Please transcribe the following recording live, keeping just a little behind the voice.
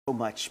So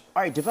much.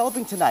 All right,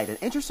 developing tonight, an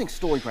interesting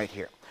story right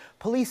here.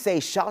 Police say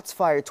shots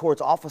fired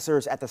towards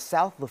officers at the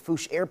South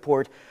Lafourche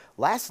Airport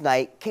last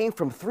night came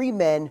from three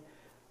men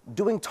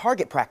doing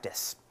target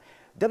practice.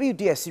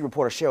 WDSC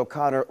reporter Shay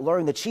O'Connor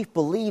learned the chief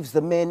believes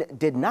the men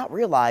did not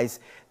realize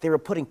they were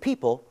putting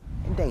people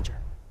in danger.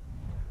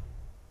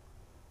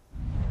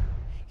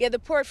 Yeah, the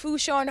Port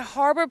Fourchon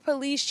Harbor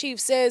Police Chief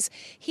says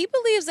he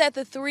believes that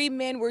the three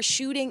men were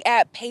shooting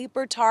at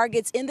paper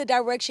targets in the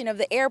direction of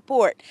the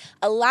airport.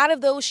 A lot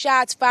of those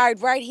shots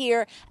fired right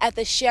here at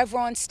the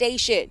Chevron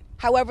station.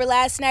 However,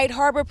 last night,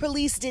 Harbor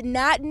Police did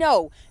not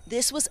know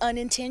this was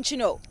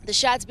unintentional. The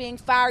shots being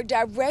fired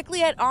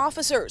directly at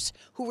officers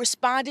who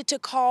responded to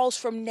calls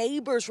from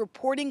neighbors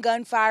reporting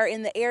gunfire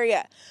in the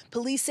area.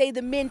 Police say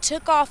the men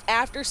took off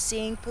after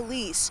seeing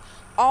police.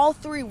 All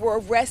three were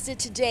arrested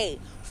today.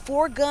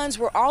 4 guns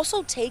were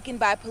also taken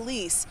by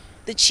police.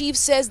 The chief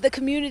says the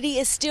community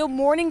is still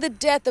mourning the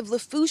death of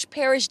Lafourche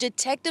Parish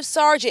Detective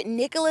Sergeant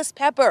Nicholas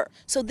Pepper.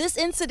 So this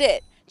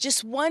incident,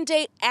 just one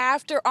day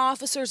after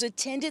officers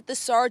attended the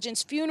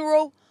sergeant's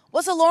funeral,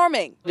 was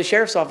alarming. The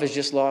sheriff's office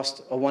just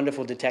lost a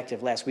wonderful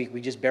detective last week.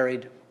 We just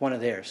buried one of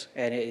theirs,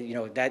 and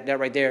that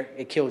right there,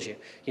 it kills you.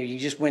 You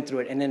just went through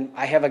it, and then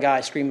I have a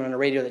guy screaming on the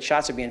radio that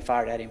shots are being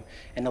fired at him,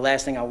 and the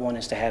last thing I want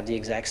is to have the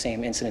exact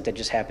same incident that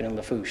just happened in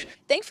Lafourche.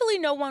 Thankfully,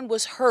 no one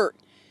was hurt.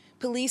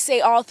 Police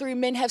say all 3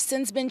 men have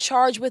since been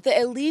charged with the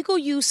illegal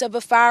use of a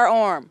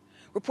firearm.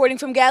 Reporting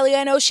from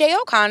Galliano, Shay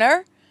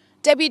O'Connor,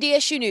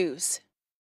 WDSU News.